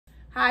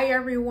Hi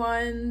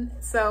everyone.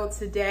 So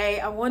today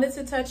I wanted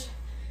to touch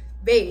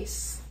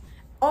base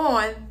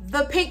on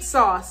the pink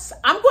sauce.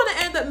 I'm going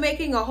to end up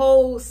making a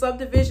whole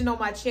subdivision on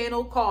my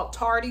channel called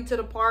Tardy to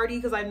the Party,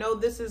 because I know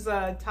this is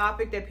a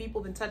topic that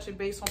people have been touching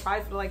base on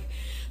probably for like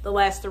the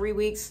last 3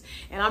 weeks,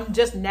 and I'm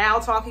just now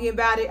talking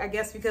about it, I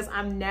guess because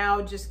I'm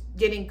now just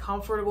getting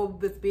comfortable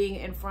with being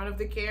in front of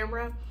the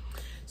camera.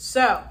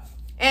 So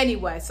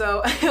anyway,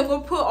 so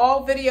we'll put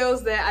all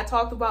videos that I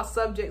talked about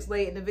subjects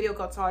late in the video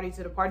called Tardy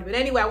to the Party. But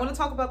anyway, I want to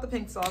talk about the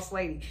pink sauce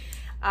lady.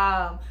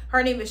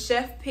 Her name is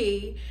Chef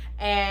P,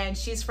 and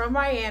she's from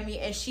Miami,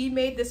 and she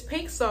made this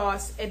pink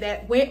sauce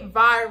that went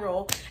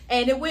viral,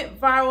 and it went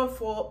viral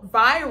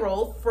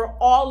for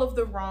all of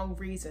the wrong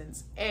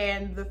reasons.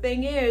 And the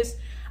thing is,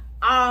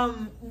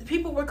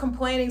 people were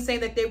complaining, saying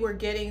that they were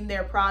getting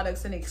their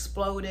products and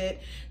exploded.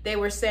 They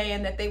were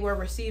saying that they were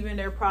receiving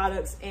their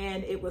products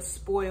and it was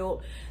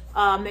spoiled.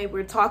 They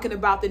were talking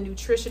about the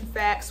nutrition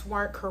facts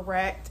weren't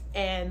correct,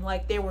 and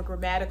like there were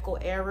grammatical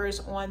errors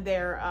on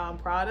their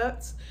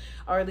products,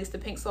 or at least the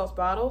pink sauce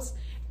bottles.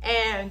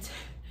 And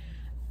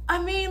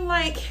I mean,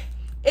 like,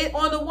 it,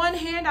 on the one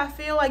hand, I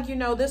feel like, you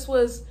know, this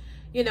was,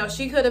 you know,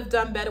 she could have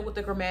done better with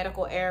the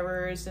grammatical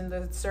errors, and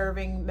the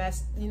serving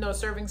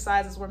serving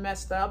sizes were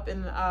messed up,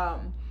 and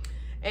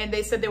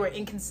they said there were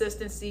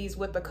inconsistencies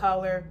with the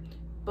color.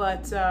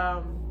 But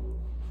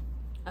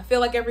I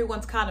feel like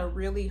everyone's kind of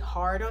really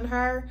hard on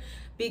her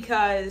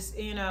because,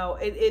 you know,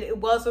 it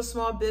was a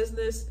small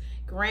business.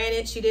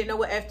 Granted, she didn't know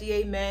what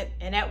FDA meant,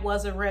 and that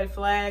was a red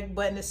flag.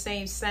 But in the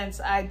same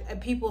sense,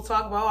 people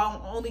talk about,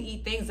 oh, I only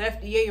eat things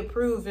FDA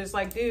approved. It's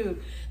like,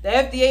 dude, the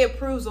FDA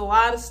approves a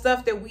lot of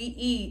stuff that we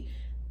eat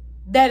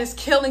that is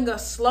killing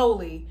us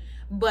slowly.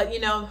 But, you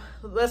know,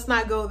 let's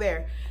not go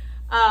there.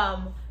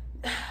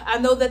 I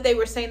know that they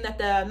were saying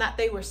that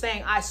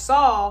I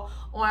saw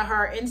on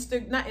her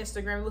not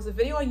Instagram, it was a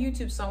video on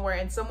YouTube somewhere,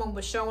 and someone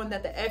was showing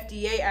that the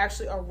FDA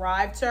actually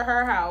arrived to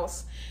her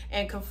house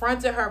and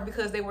confronted her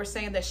because they were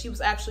saying that she was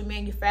actually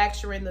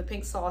manufacturing the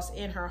pink sauce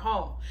in her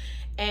home.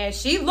 And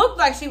she looked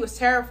like she was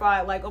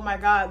terrified, like, oh my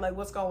God, like,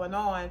 what's going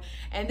on?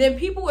 And then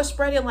people were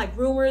spreading like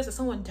rumors that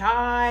someone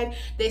died.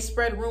 They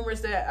spread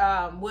rumors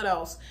that, what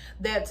else?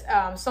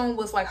 That someone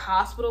was like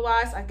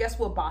hospitalized, I guess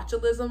with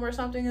botulism or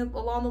something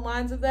along the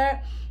lines of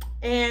that.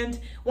 And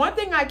one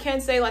thing I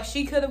can say, like,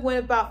 she could have went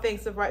about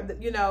things of right,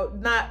 you know,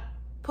 not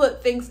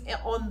put things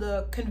on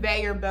the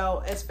conveyor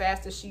belt as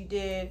fast as she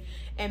did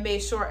and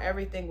made sure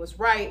everything was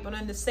right. But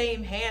on the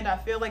same hand, I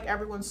feel like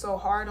everyone's so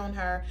hard on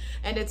her.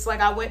 And it's like,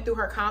 I went through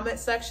her comment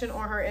section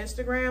on her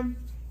Instagram.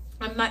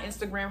 I'm not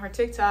Instagram, her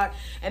TikTok,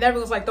 and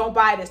everyone's like, don't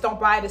buy this, don't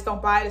buy this,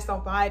 don't buy this,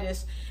 don't buy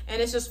this. And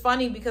it's just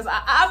funny because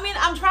I mean,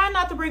 I'm trying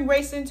not to bring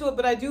race into it,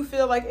 but I do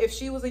feel like if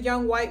she was a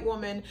young white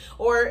woman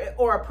or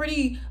a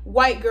pretty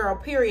white girl,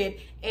 period,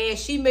 and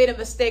she made a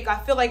mistake, I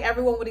feel like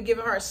everyone would have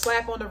given her a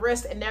slap on the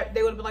wrist, and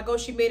they would have been like, oh,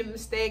 she made a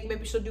mistake,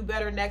 maybe she'll do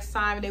better next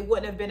time, and they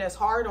wouldn't have been as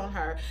hard on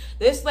her.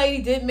 This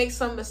lady did make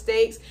some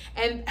mistakes,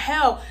 and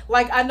hell,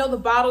 like, I know the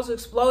bottles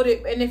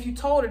exploded, and if you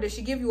told her, did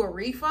she give you a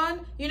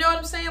refund? You know what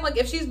I'm saying? Like,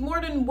 if she's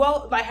more than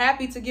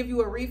happy to give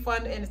you a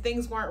refund and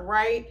things weren't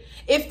right,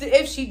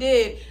 if she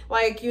did,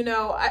 like, you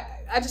know,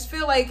 I just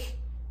feel like,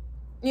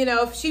 you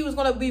know, if she was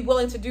going to be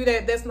willing to do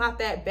that, that's not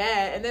that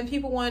bad. And then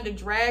people wanted to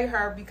drag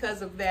her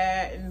because of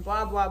that and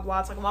blah, blah,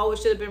 blah. Talking about, oh, it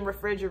should have been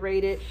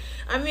refrigerated.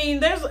 I mean,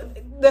 there's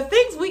the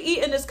things we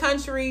eat in this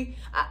country,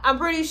 I'm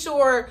pretty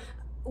sure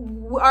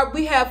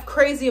we have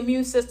crazy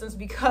immune systems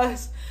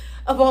because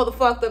of all the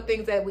fucked up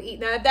things that we eat.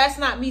 Now, that's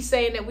not me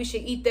saying that we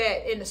should eat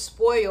that in the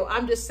spoil.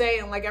 I'm just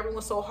saying, like,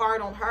 everyone's so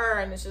hard on her,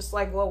 and it's just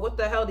like, well, what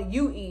the hell do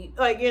you eat?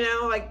 Like, you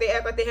know, like, they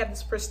act like they have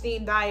this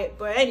pristine diet.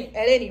 But at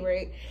any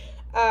rate,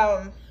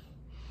 oh,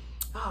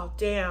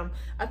 damn.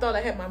 I thought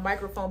I had my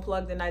microphone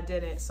plugged and I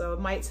didn't. So it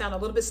might sound a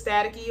little bit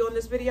staticky on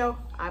this video.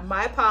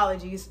 My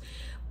apologies.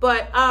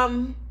 But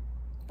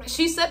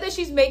she said that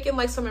she's making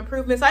like some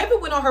improvements. I even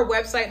went on her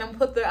website, and I'm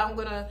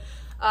gonna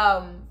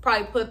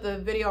probably put the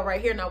video right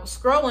here. And I was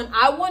scrolling.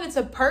 I wanted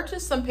to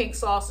purchase some pink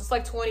sauce. It's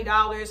like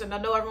 $20, and I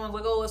know everyone's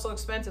like, oh, it's so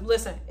expensive.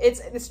 Listen,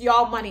 it's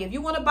y'all money. If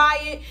you want to buy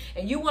it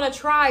and you want to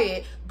try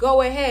it,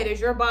 go ahead. It's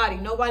your body.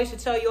 Nobody should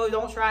tell you, oh,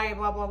 don't try it,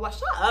 blah blah blah.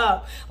 Shut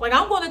up. Like,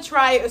 I'm going to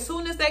try it as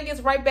soon as that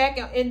gets right back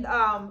in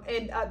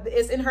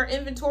it's in her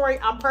inventory.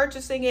 I'm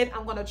purchasing it.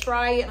 I'm going to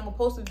try it. I'm going to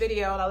post a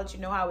video and I'll let you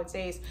know how it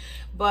tastes.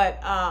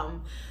 But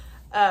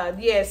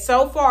yeah,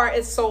 so far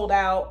it's sold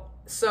out,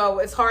 so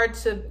it's hard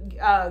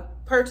to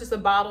purchase a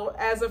bottle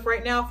as of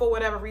right now for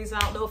whatever reason. I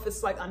don't know if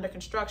it's like under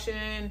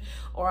construction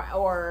or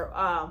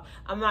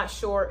I'm not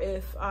sure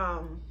if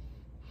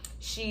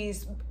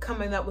she's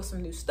coming up with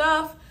some new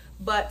stuff,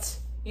 but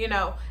you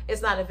know,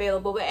 it's not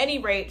available. But at any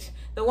rate,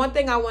 the one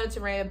thing I wanted to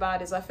rant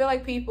about is I feel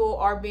like people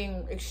are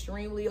being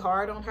extremely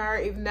hard on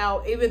her, even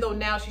though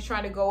now she's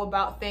trying to go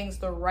about things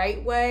the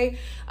right way.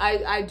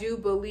 I do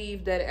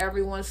believe that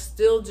everyone's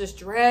still just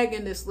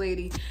dragging this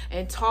lady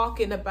and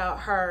talking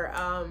about her,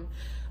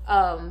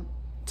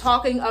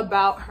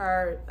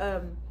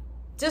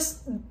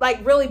 just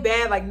like really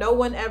bad, like no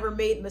one ever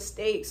made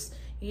mistakes.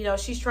 You know,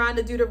 she's trying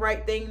to do the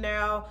right thing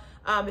now.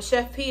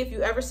 Chef P, if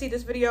you ever see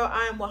this video,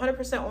 I am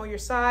 100% on your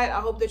side. I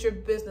hope that your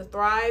business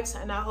thrives,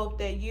 and I hope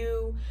that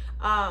you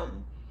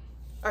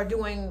are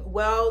doing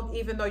well,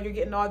 even though you're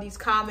getting all these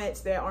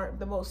comments that aren't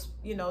the most,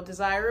 you know,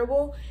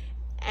 desirable.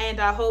 And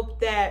I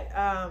hope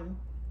that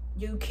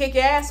you kick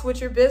ass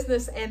with your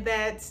business, and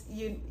that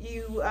you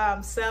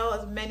sell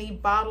as many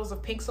bottles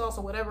of pink sauce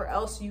or whatever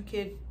else you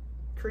could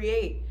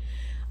create.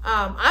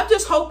 I'm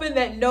just hoping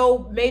that no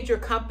major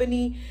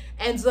company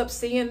ends up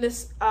seeing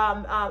this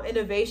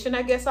innovation,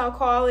 I guess I'll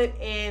call it,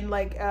 and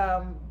like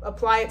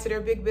apply it to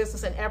their big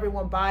business and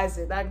everyone buys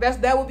it. Like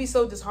that would be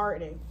so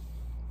disheartening,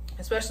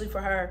 especially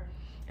for her,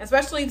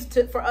 especially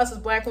for us as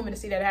Black women to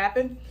see that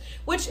happen,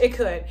 which it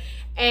could.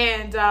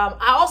 And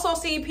I also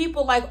see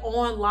people like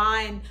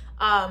online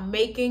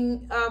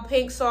making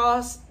pink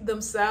sauce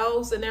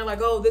themselves, and they're like,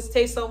 oh, this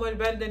tastes so much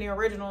better than the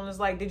original. And it's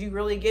like, did you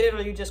really get it, or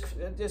are you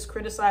just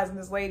criticizing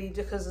this lady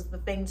just because it's the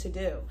thing to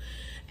do?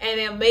 And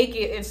they'll make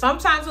it, and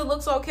sometimes it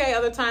looks okay,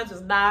 other times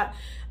it's not.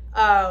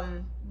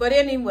 But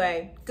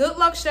anyway, good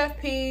luck, Chef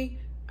P.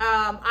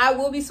 I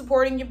will be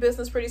supporting your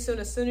business pretty soon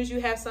as you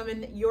have some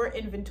in your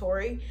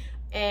inventory.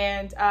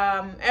 And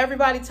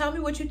everybody, tell me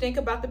what you think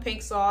about the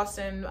pink sauce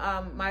and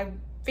my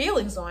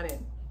feelings on it.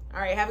 All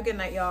right, have a good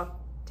night, y'all.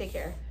 Take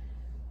care.